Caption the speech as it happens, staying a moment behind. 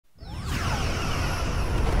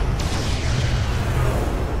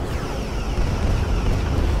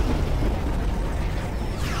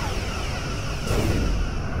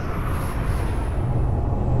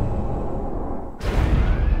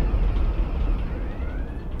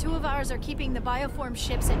Two of ours are keeping the bioform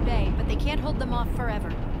ships at bay, but they can't hold them off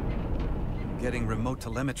forever. Getting remote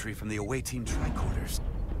telemetry from the away team tricorders.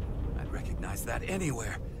 I'd recognize that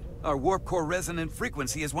anywhere. Our warp core resonant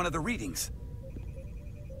frequency is one of the readings.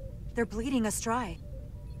 They're bleeding us dry.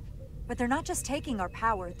 But they're not just taking our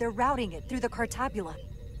power, they're routing it through the cartabula.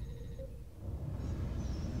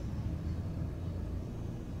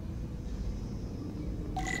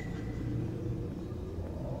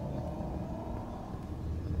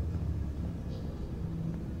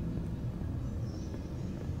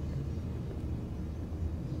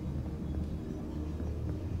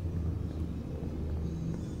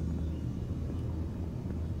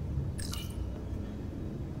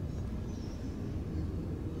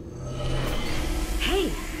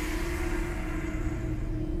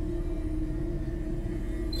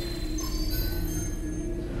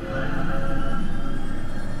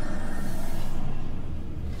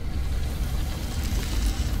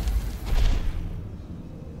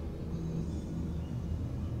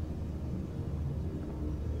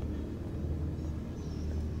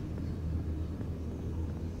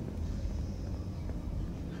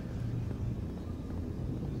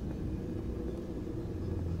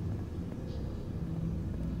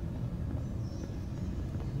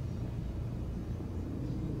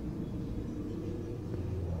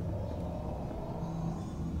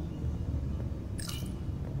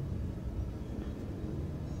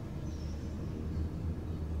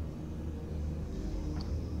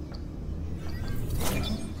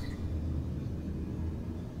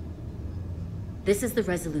 This is the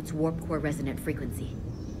Resolute's warp core resonant frequency.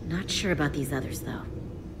 Not sure about these others, though.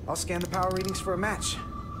 I'll scan the power readings for a match.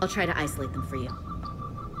 I'll try to isolate them for you.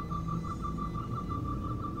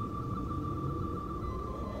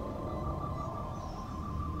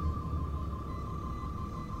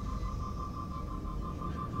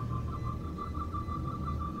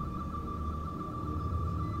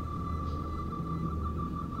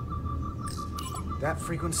 That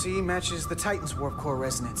frequency matches the Titan's warp core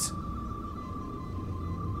resonance.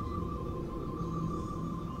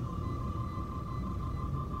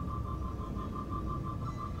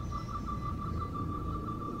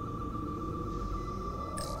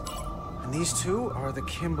 These two are the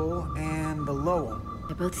Kimball and the Lowell.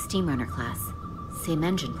 They're both Steamrunner class. Same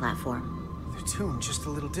engine platform. They're tuned just a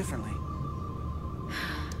little differently.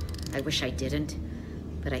 I wish I didn't,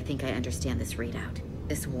 but I think I understand this readout.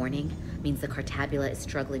 This warning means the cartabula is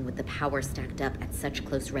struggling with the power stacked up at such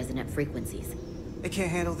close resonant frequencies. They can't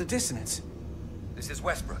handle the dissonance. This is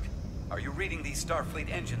Westbrook. Are you reading these Starfleet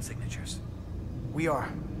engine signatures? We are.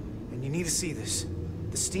 And you need to see this.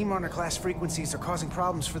 The Steamrunner class frequencies are causing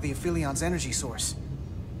problems for the Aphilion's energy source.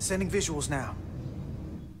 Sending visuals now.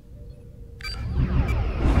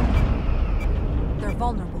 They're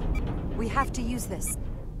vulnerable. We have to use this.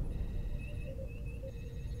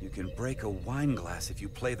 You can break a wine glass if you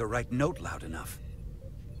play the right note loud enough.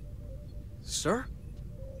 Sir?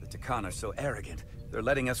 The Takan are so arrogant, they're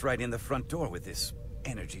letting us right in the front door with this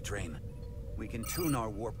energy drain. We can tune our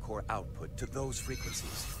warp core output to those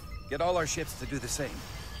frequencies. Get all our ships to do the same.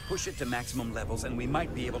 Push it to maximum levels and we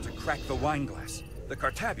might be able to crack the wine glass, the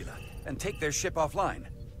cartabula, and take their ship offline.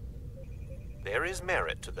 There is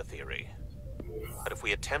merit to the theory. But if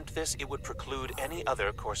we attempt this, it would preclude any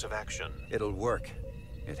other course of action. It'll work.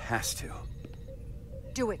 It has to.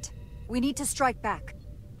 Do it. We need to strike back.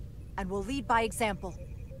 And we'll lead by example.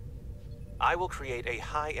 I will create a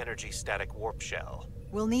high-energy static warp shell.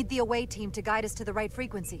 We'll need the away team to guide us to the right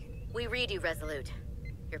frequency. We read you, Resolute.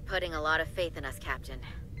 You're putting a lot of faith in us, Captain.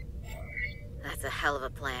 That's a hell of a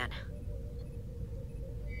plan.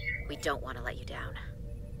 We don't want to let you down.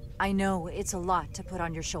 I know it's a lot to put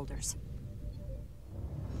on your shoulders.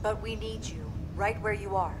 But we need you, right where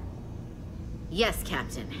you are. Yes,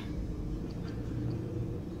 Captain.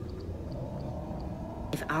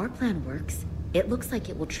 If our plan works, it looks like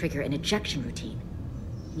it will trigger an ejection routine.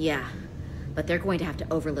 Yeah, but they're going to have to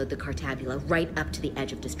overload the cartabula right up to the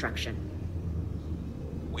edge of destruction.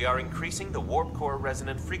 We are increasing the warp core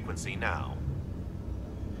resonant frequency now.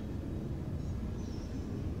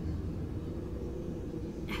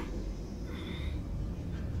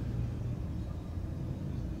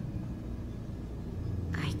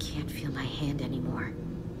 I can't feel my hand anymore.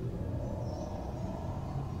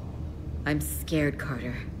 I'm scared,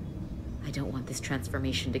 Carter. I don't want this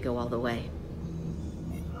transformation to go all the way.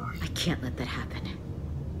 I can't let that happen.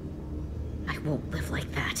 I won't live like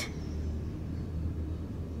that.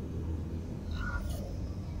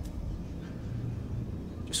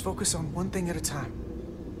 Just focus on one thing at a time.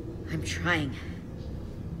 I'm trying.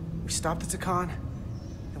 We stop the Takan,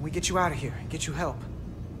 and we get you out of here and get you help.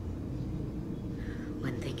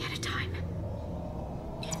 One thing thing at a time.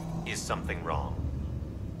 Is something wrong?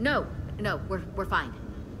 No, we're fine.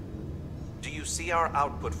 Do you see our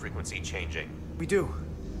output frequency changing? We do.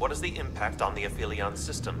 What is the impact on the Aphelion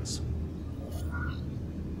systems?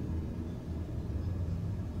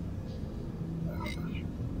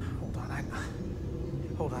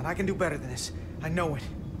 Hold on, I can do better than this. I know it.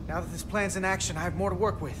 Now that this plan's in action, I have more to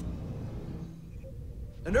work with.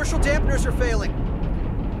 Inertial dampeners are failing.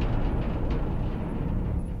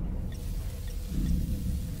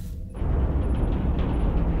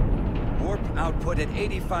 Warp output at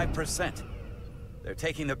 85%. They're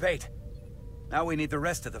taking the bait. Now we need the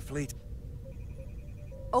rest of the fleet.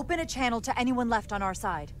 Open a channel to anyone left on our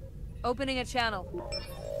side. Opening a channel.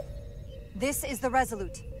 This is the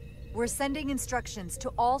Resolute. We're sending instructions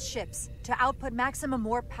to all ships to output maximum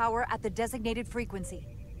warp power at the designated frequency.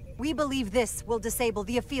 We believe this will disable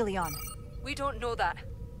the Aphelion. We don't know that.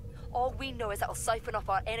 All we know is it'll siphon off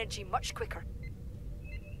our energy much quicker.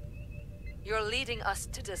 You're leading us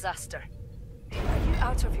to disaster. Are you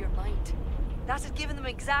out of your mind? That has given them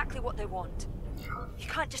exactly what they want. You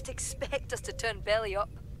can't just expect us to turn belly up.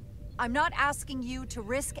 I'm not asking you to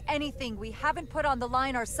risk anything we haven't put on the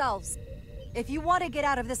line ourselves. If you want to get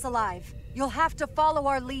out of this alive, you'll have to follow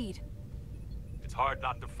our lead. It's hard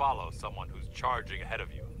not to follow someone who's charging ahead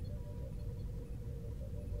of you.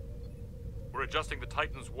 We're adjusting the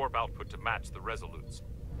Titan's warp output to match the Resolute's.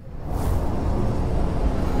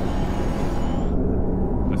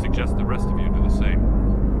 I suggest the rest of you do the same.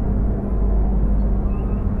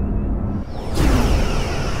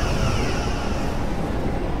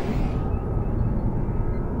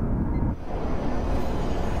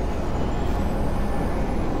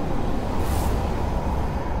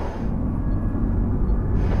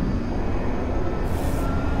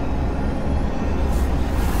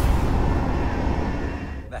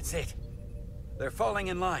 That's it. They're falling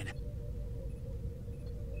in line.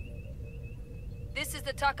 This is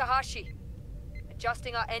the Takahashi.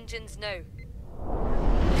 Adjusting our engines now.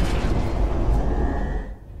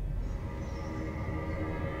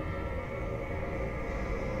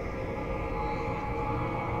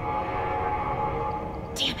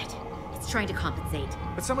 Damn it! It's trying to compensate.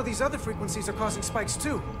 But some of these other frequencies are causing spikes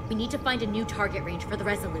too. We need to find a new target range for the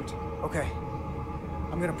Resolute. Okay.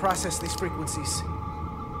 I'm gonna process these frequencies.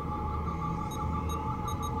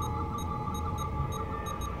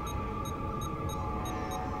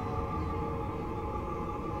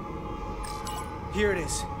 Here it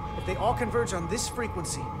is. If they all converge on this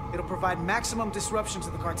frequency, it'll provide maximum disruption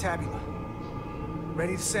to the Cartabula.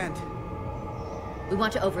 Ready to send. We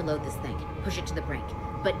want to overload this thing, push it to the brink,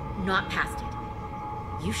 but not past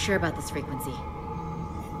it. You sure about this frequency?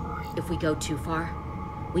 If we go too far,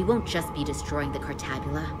 we won't just be destroying the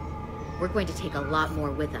Cartabula. We're going to take a lot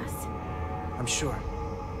more with us. I'm sure.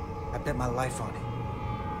 I bet my life on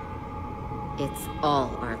it. It's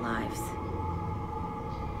all our lives.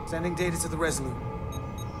 Sending data to the Resolute.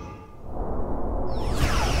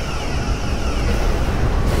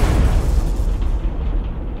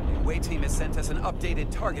 The away team has sent us an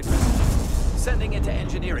updated target map. Sending it to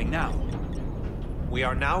engineering now. We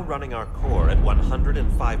are now running our core at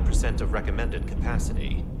 105% of recommended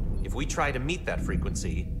capacity. If we try to meet that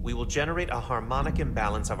frequency, we will generate a harmonic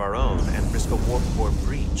imbalance of our own and risk a warp core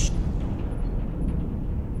breach.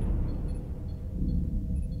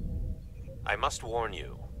 I must warn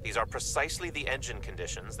you, these are precisely the engine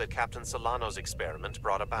conditions that Captain Solano's experiment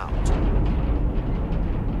brought about.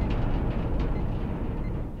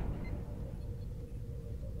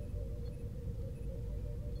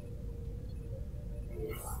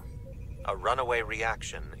 A runaway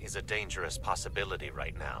reaction is a dangerous possibility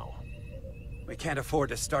right now. We can't afford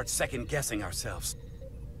to start second-guessing ourselves.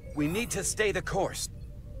 We need to stay the course.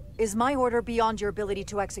 Is my order beyond your ability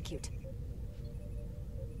to execute?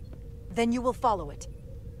 Then you will follow it.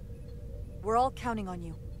 We're all counting on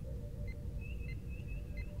you.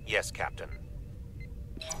 Yes, Captain.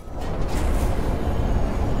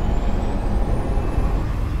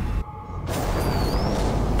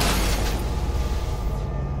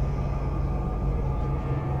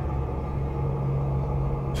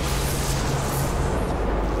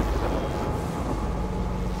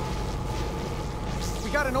 We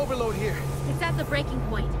got an overload here. It's at the breaking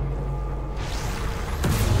point.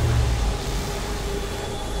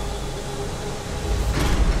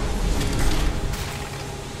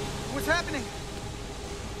 What's happening?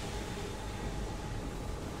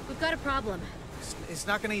 We've got a problem. It's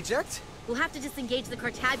not gonna eject? We'll have to disengage the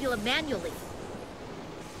Cartabula manually.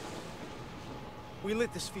 We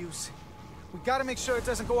lit this fuse. We gotta make sure it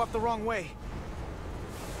doesn't go off the wrong way.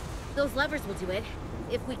 Those levers will do it,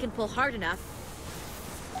 if we can pull hard enough.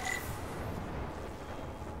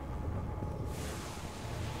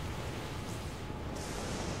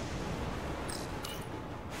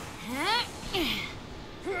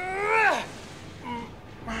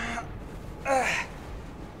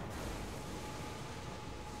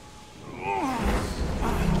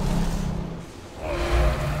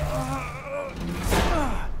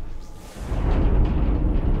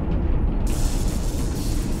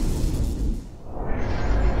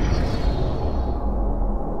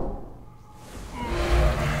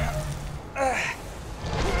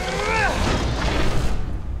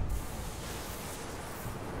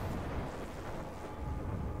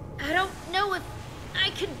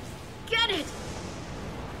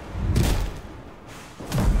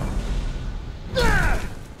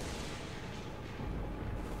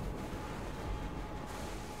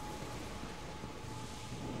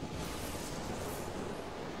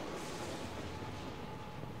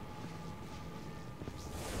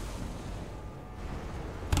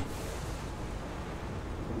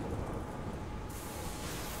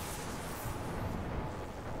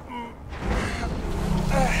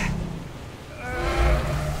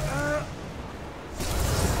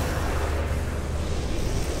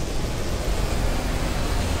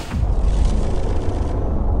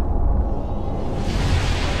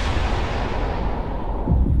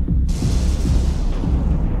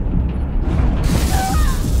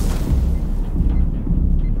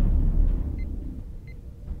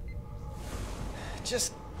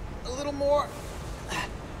 just a little more.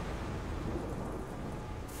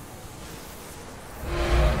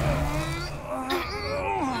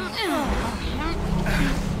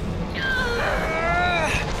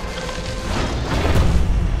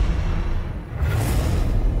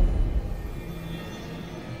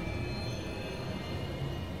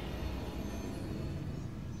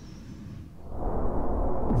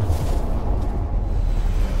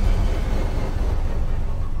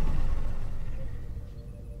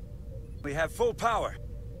 We have full power.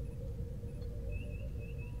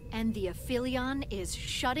 And the Aphelion is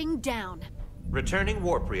shutting down. Returning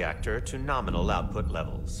warp reactor to nominal output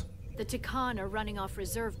levels. The Takan are running off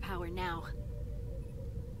reserve power now.